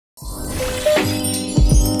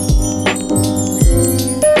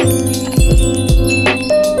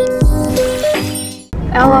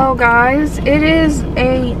Hello guys, it is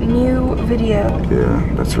a new video.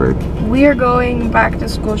 Yeah, that's right. We are going back to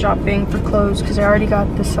school shopping for clothes because I already got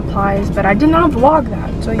the supplies, but I did not vlog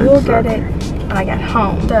that, so you'll get it when I get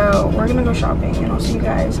home. So we're gonna go shopping and I'll see you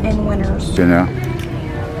guys in Winners. Yeah,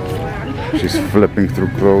 she's flipping through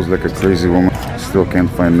clothes like a crazy woman. Still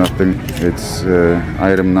can't find nothing. It's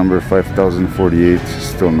item number 5048.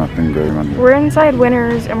 Still nothing going on. We're inside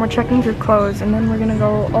Winners and we're checking through clothes, and then we're gonna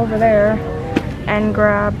go over there and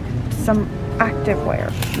grab some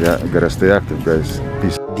activewear. Yeah, gotta stay active, guys.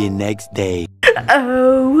 Peace. The next day.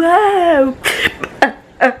 Oh,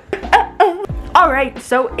 whoa. Alright,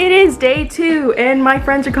 so it is day 2 and my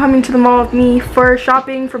friends are coming to the mall with me for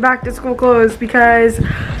shopping for back to school clothes because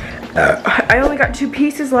I only got 2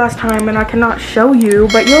 pieces last time and I cannot show you,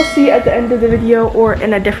 but you'll see at the end of the video or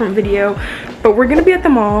in a different video. But we're gonna be at the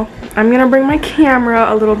mall. I'm gonna bring my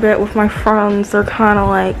camera a little bit with my friends. They're kind of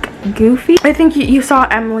like goofy. I think you saw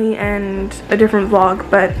Emily in a different vlog,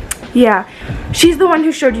 but yeah, she's the one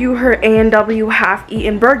who showed you her A&W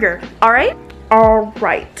half-eaten burger. All right,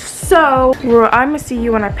 so I'm gonna see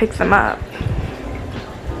you when I pick them up.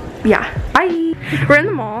 Yeah, bye. We're in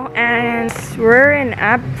the mall and we're in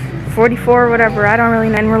app 44 or whatever, I don't really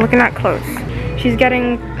know, and we're looking at clothes. She's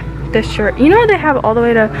getting this shirt. You know they have all the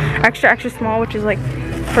way to extra small, which is like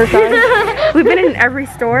her size. We've been in every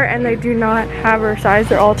store and they do not have her size.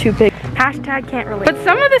 They're all too big. Hashtag can't relate. But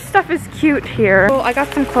some of this stuff is cute here. So I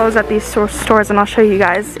got some clothes at these stores and I'll show you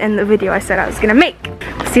guys in the video I said I was gonna make.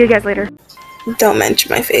 See you guys later. Don't mention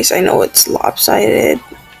my face. I know it's lopsided.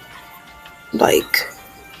 Like,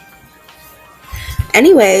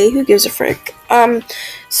 anyway, who gives a frick?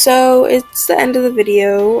 So it's the end of the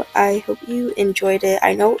video. I hope you enjoyed it.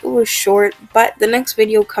 I know it was short, but the next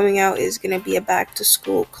video coming out is gonna be a back to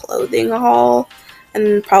school clothing haul,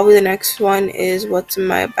 and probably the next one is what's in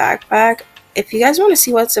my backpack. If you guys want to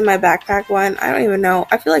see what's in my backpack one, I don't even know.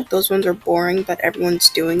 I feel like those ones are boring, but everyone's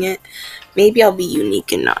doing it. Maybe I'll be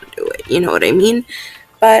unique and not do it. You know what I mean?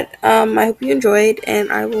 But I hope you enjoyed,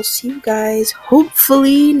 and I will see you guys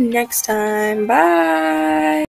hopefully next time. Bye.